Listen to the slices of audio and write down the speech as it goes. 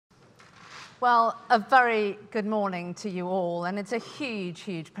Well, a very good morning to you all, and it's a huge,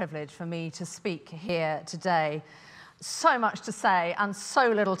 huge privilege for me to speak here today. So much to say and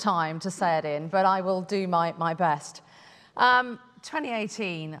so little time to say it in, but I will do my best.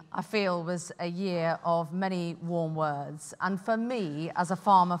 2018, I feel, was a year of many warm words, and for me, as a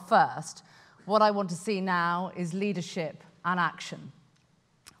farmer first, what I want to see now is leadership and action.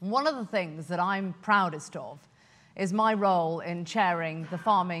 One of the things that I'm proudest of is my role in chairing the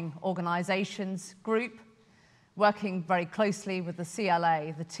farming organisations group, working very closely with the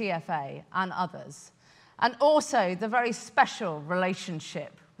CLA, the TFA and others, and also the very special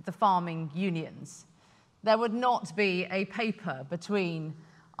relationship with the farming unions. There would not be a paper between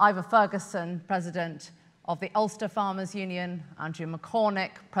Ivor Ferguson, president of the Ulster Farmers Union, Andrew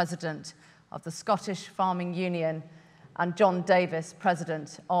McCormick, president of the Scottish Farming Union, and John Davis,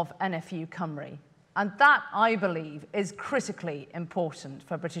 president of NFU Cymru. And that, I believe, is critically important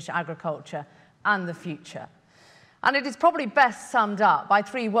for British agriculture and the future. And it is probably best summed up by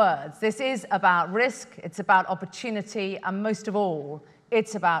three words. This is about risk, it's about opportunity, and most of all,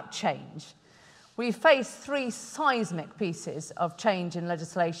 it's about change. We face three seismic pieces of change in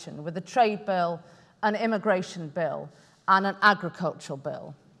legislation with a trade bill, an immigration bill, and an agricultural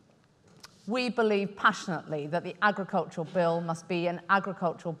bill. We believe passionately that the agricultural bill must be an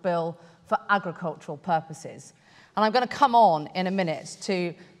agricultural bill for agricultural purposes. And I'm going to come on in a minute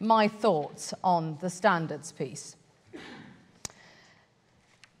to my thoughts on the standards piece.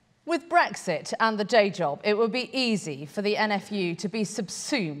 With Brexit and the day job, it would be easy for the NFU to be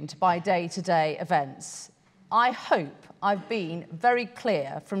subsumed by day-to-day events. I hope I've been very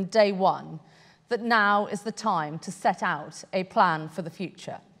clear from day one that now is the time to set out a plan for the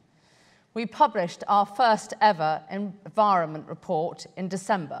future. We published our first ever environment report in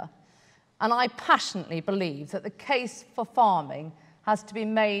December, and I passionately believe that the case for farming has to be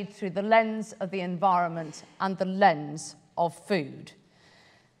made through the lens of the environment and the lens of food.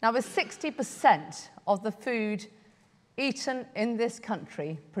 Now, with 60% of the food eaten in this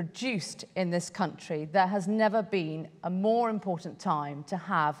country, produced in this country, there has never been a more important time to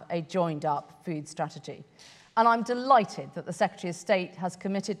have a joined-up food strategy. And I'm delighted that the Secretary of State has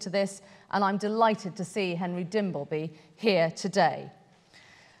committed to this, and I'm delighted to see Henry Dimbleby here today.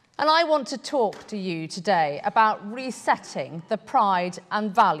 And I want to talk to you today about resetting the pride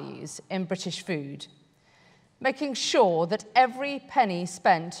and values in British food, making sure that every penny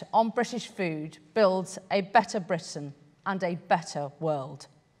spent on British food builds a better Britain and a better world.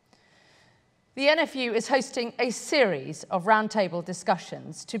 The NFU is hosting a series of roundtable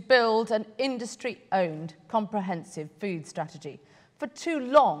discussions to build an industry-owned comprehensive food strategy. For too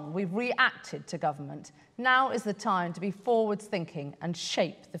long, we've reacted to government. Now is the time to be forward-thinking and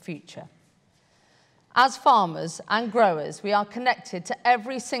shape the future. As farmers and growers, we are connected to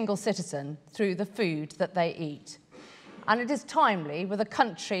every single citizen through the food that they eat. And it is timely, with a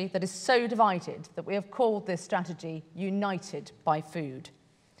country that is so divided, that we have called this strategy United by Food.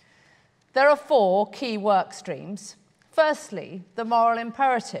 There are four key work streams. Firstly, the moral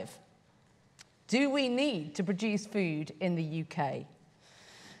imperative. Do we need to produce food in the UK?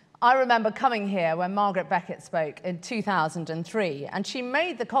 I remember coming here when Margaret Beckett spoke in 2003, and she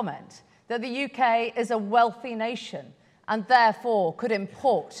made the comment that the UK is a wealthy nation and therefore could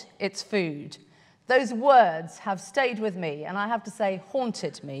import its food. Those words have stayed with me, and I have to say,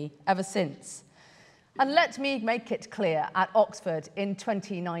 haunted me ever since. And let me make it clear at Oxford in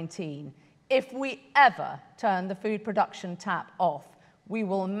 2019, if we ever turn the food production tap off, we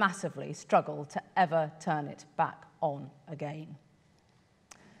will massively struggle to ever turn it back on again.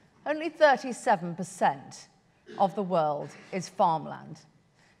 Only 37% of the world is farmland.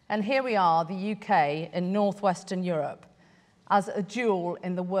 And here we are, the UK in northwestern Europe, as a jewel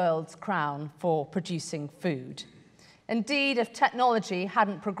in the world's crown for producing food. Indeed, if technology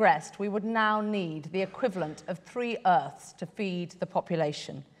hadn't progressed, we would now need the equivalent of 3 Earths to feed the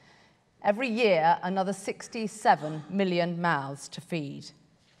population. Every year, another 67 million mouths to feed.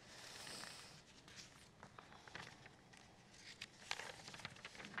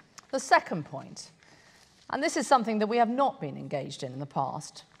 The second point, and this is something that we have not been engaged in the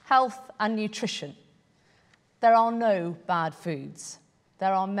past, health and nutrition. There are no bad foods.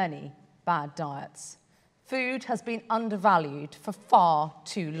 There are many bad diets. Food has been undervalued for far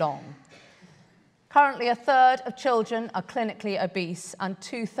too long. Currently, 1/3 of children are clinically obese and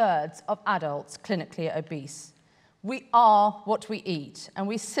 2/3 of adults clinically obese. We are what we eat, and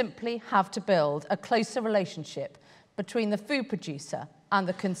we simply have to build a closer relationship between the food producer and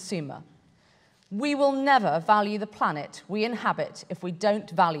the consumer. We will never value the planet we inhabit if we don't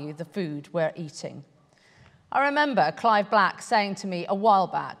value the food we're eating. I remember Clive Black saying to me a while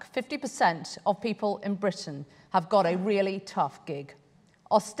back, 50% of people in Britain have got a really tough gig.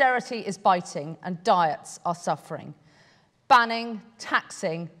 Austerity is biting and diets are suffering. Banning,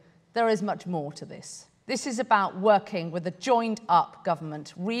 taxing, there is much more to this. This is about working with a joined-up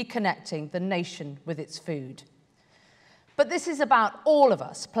government, reconnecting the nation with its food. But this is about all of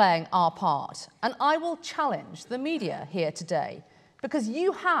us playing our part, and I will challenge the media here today, because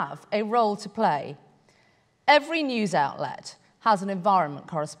you have a role to play. Every news outlet has an environment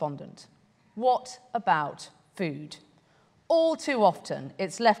correspondent. What about food? All too often,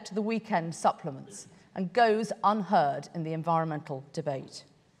 it's left to the weekend supplements and goes unheard in the environmental debate.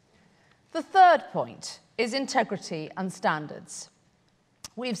 The third point is integrity and standards.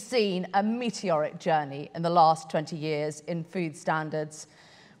 We've seen a meteoric journey in the last 20 years in food standards,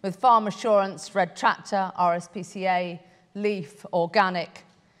 with Farm Assurance, Red Tractor, RSPCA, Leaf, Organic.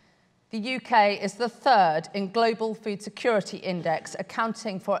 The UK is the third in Global Food Security Index,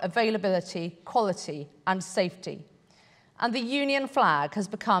 accounting for availability, quality and safety. And the Union flag has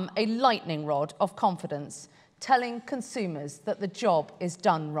become a lightning rod of confidence, telling consumers that the job is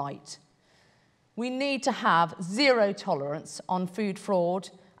done right. We need to have zero tolerance on food fraud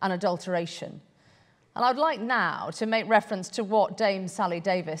and adulteration. And I'd like now to make reference to what Dame Sally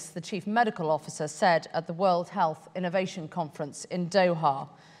Davis, the Chief Medical Officer, said at the World Health Innovation Conference in Doha.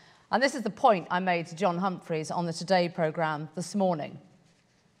 And this is the point I made to John Humphreys on the Today programme this morning.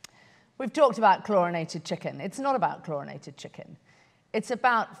 We've talked about chlorinated chicken. It's not about chlorinated chicken. It's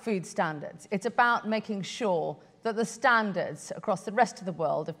about food standards. It's about making sure that the standards across the rest of the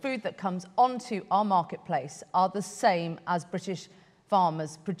world of food that comes onto our marketplace are the same as British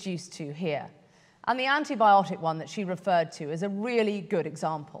farmers produce to here. And the antibiotic one that she referred to is a really good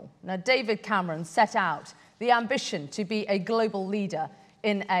example. Now, David Cameron set out the ambition to be a global leader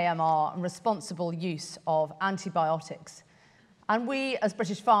in AMR and responsible use of antibiotics. And we, as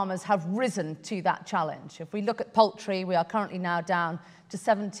British farmers, have risen to that challenge. If we look at poultry, we are currently now down to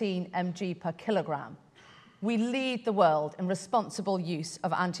 17 mg per kilogram. We lead the world in responsible use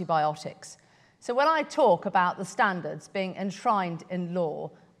of antibiotics. So when I talk about the standards being enshrined in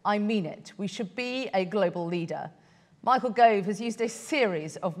law, I mean it. We should be a global leader. Michael Gove has used a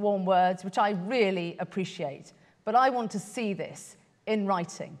series of warm words, which I really appreciate. But I want to see this in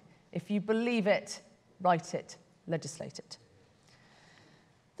writing. If you believe it, write it, legislate it.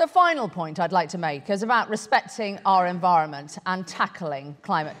 The final point I'd like to make is about respecting our environment and tackling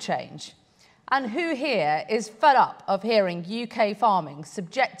climate change. And who here is fed up of hearing UK farming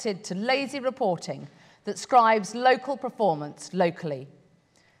subjected to lazy reporting that scribes local performance locally?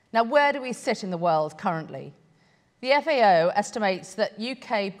 Now, where do we sit in the world currently? The FAO estimates that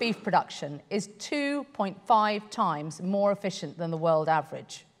UK beef production is 2.5 times more efficient than the world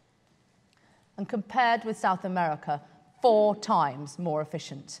average. And compared with South America, 4 times more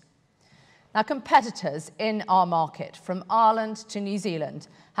efficient. Now, competitors in our market, from Ireland to New Zealand,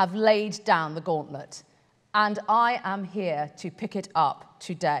 have laid down the gauntlet, and I am here to pick it up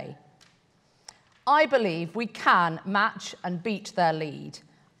today. I believe we can match and beat their lead.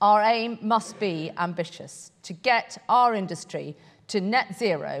 Our aim must be ambitious, to get our industry to net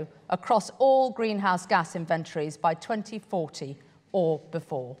zero across all greenhouse gas inventories by 2040 or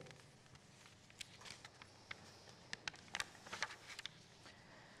before.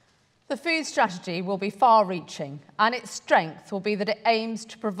 The food strategy will be far-reaching, and its strength will be that it aims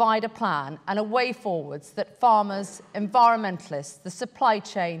to provide a plan and a way forwards that farmers, environmentalists, the supply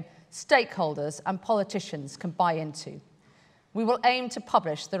chain, stakeholders and politicians can buy into. We will aim to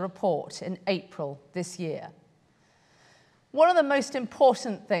publish the report in April this year. One of the most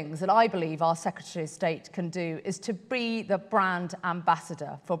important things that I believe our Secretary of State can do is to be the brand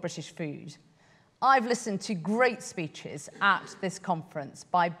ambassador for British food. I've listened to great speeches at this conference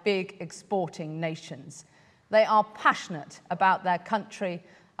by big exporting nations. They are passionate about their country,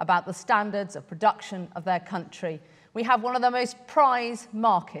 about the standards of production of their country. We have one of the most prized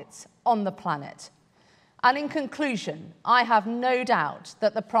markets on the planet. And in conclusion, I have no doubt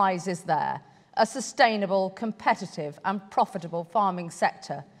that the prize is there, a sustainable, competitive and profitable farming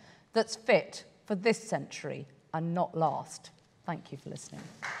sector that's fit for this century and not last. Thank you for listening.